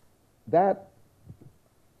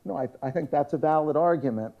 I think that's a valid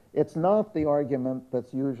argument. It's not the argument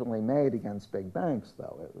that's usually made against big banks,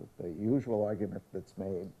 though. The usual argument that's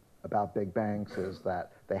made about big banks is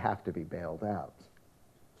that they have to be bailed out.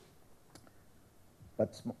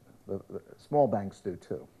 But small banks do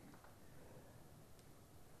too.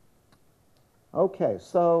 Okay,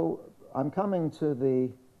 so I'm coming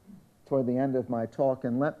to toward the end of my talk,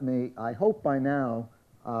 and I hope by now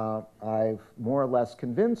I've more or less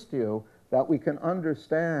convinced you that we can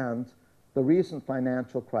understand the recent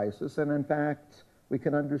financial crisis, and in fact, we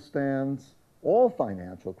can understand all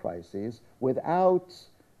financial crises without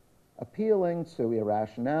appealing to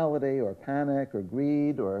irrationality or panic or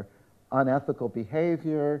greed or unethical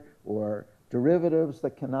behavior or derivatives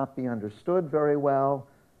that cannot be understood very well,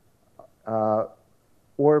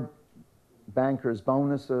 or bankers'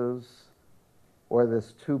 bonuses, or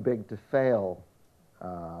this too big to fail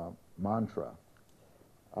mantra.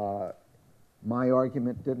 My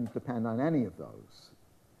argument didn't depend on any of those.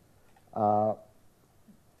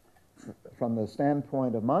 From the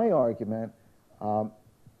standpoint of my argument, the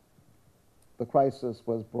crisis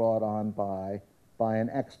was brought on by an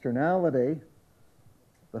externality,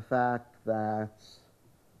 the fact that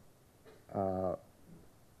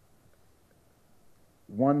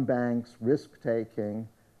one bank's risk-taking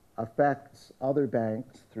affects other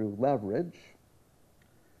banks through leverage,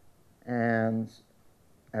 and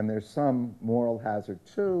there's some moral hazard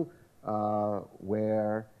too,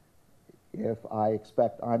 where if I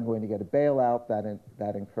expect I'm going to get a bailout,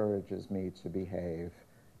 that encourages me to behave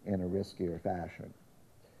in a riskier fashion.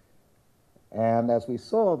 And as we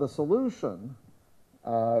saw, the solution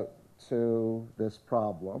to this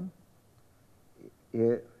problem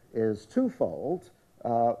is twofold.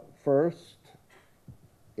 First,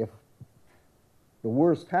 if the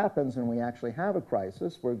worst happens and we actually have a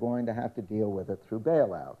crisis, we're going to have to deal with it through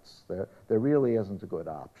bailouts. There really isn't a good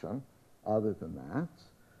option other than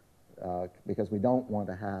that, because we don't want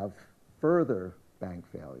to have further bank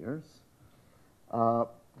failures.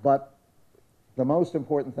 But the most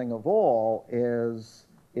important thing of all is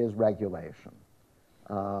regulation,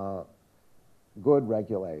 good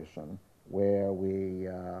regulation, where we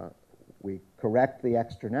correct the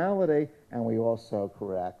externality and we also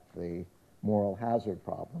correct the moral hazard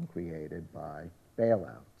problem created by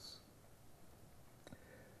bailouts.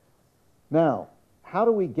 Now, how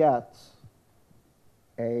do we get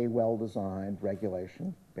a well-designed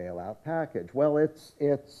regulation bailout package? Well, it's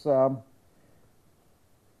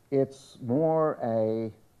more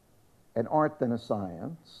an art than a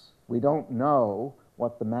science. We don't know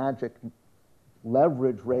what the magic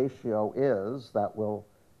leverage ratio is that will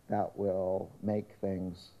make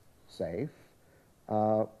things safe.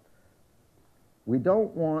 We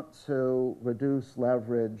don't want to reduce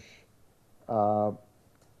leverage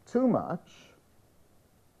too much,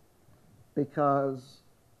 because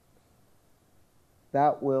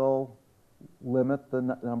that will limit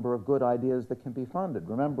the number of good ideas that can be funded.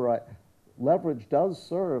 Remember, leverage does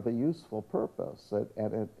serve a useful purpose,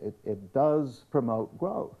 and it does promote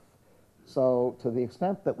growth. So to the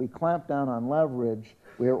extent that we clamp down on leverage,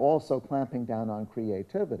 we are also clamping down on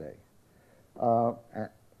creativity.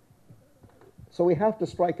 So we have to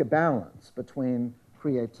strike a balance between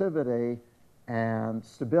creativity and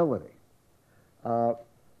stability.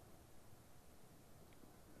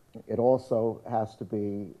 it also has to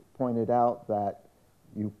be pointed out that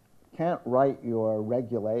you can't write your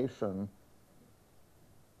regulation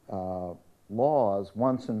laws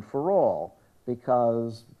once and for all,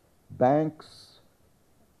 because banks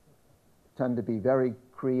tend to be very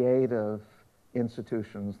creative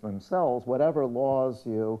institutions themselves. Whatever laws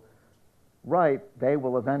you write, they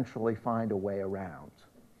will eventually find a way around.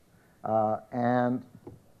 And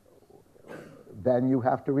then you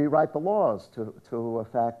have to rewrite the laws to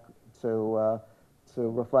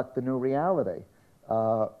reflect the new reality.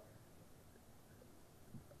 I'm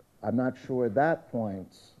not sure that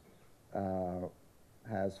point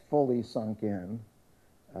has fully sunk in,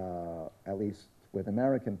 at least with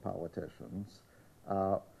American politicians.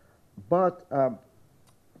 But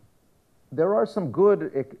there are some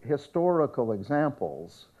good historical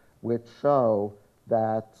examples which show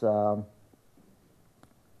that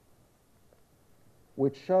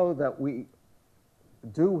we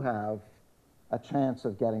do have a chance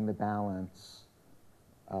of getting the balance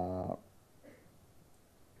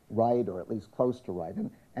right, or at least close to right.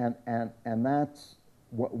 And that's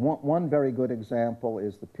one very good example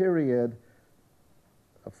is the period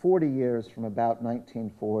of 40 years from about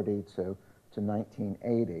 1940 to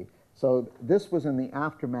 1980. So this was in the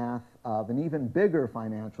aftermath of an even bigger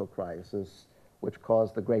financial crisis, which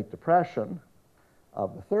caused the Great Depression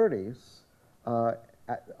of the 30s.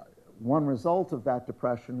 One result of that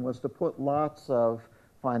depression was to put lots of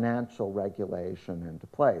financial regulation into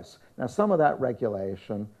place. Now, some of that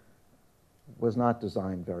regulation was not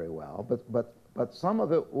designed very well, but some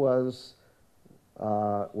of it was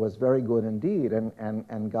very good indeed,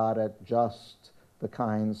 and got at just the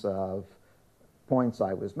kinds of points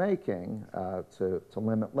I was making to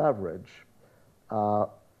limit leverage.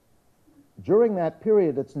 During that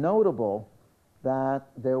period, it's notable that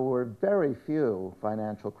there were very few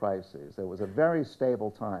financial crises. It was a very stable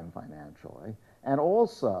time financially, and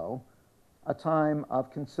also a time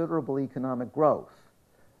of considerable economic growth.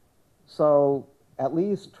 So at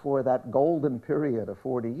least for that golden period of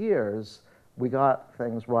 40 years, we got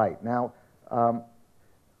things right. Now,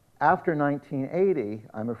 after 1980,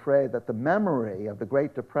 I'm afraid that the memory of the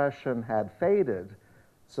Great Depression had faded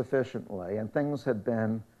sufficiently, and things had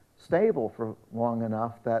been stable for long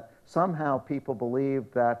enough that somehow people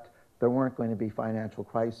believed that there weren't going to be financial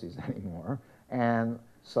crises anymore. And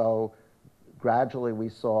so gradually we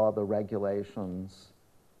saw the regulations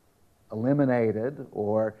eliminated,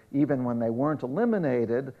 or even when they weren't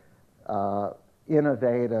eliminated,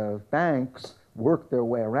 innovative banks worked their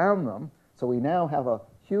way around them. So we now have a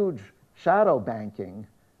huge shadow banking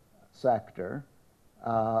sector,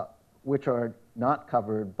 which are not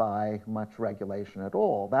covered by much regulation at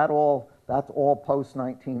all. That's all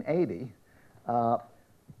post-1980.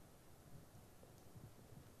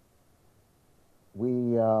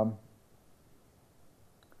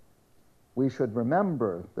 We should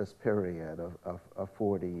remember this period of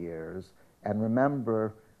 40 years, and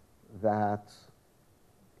remember that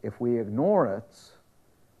if we ignore it,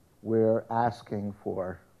 we're asking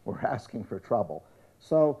for trouble.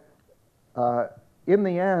 So in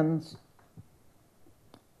the end,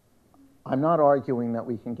 I'm not arguing that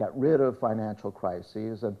we can get rid of financial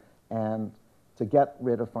crises, and to get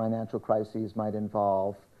rid of financial crises might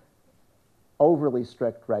involve overly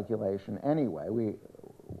strict regulation anyway.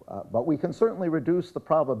 But we can certainly reduce the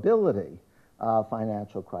probability of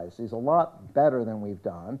financial crises a lot better than we've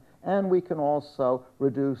done, and we can also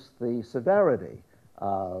reduce the severity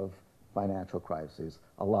of financial crises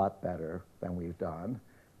a lot better than we've done.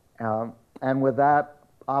 And with that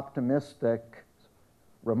optimistic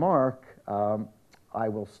remark, I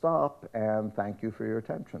will stop and thank you for your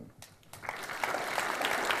attention.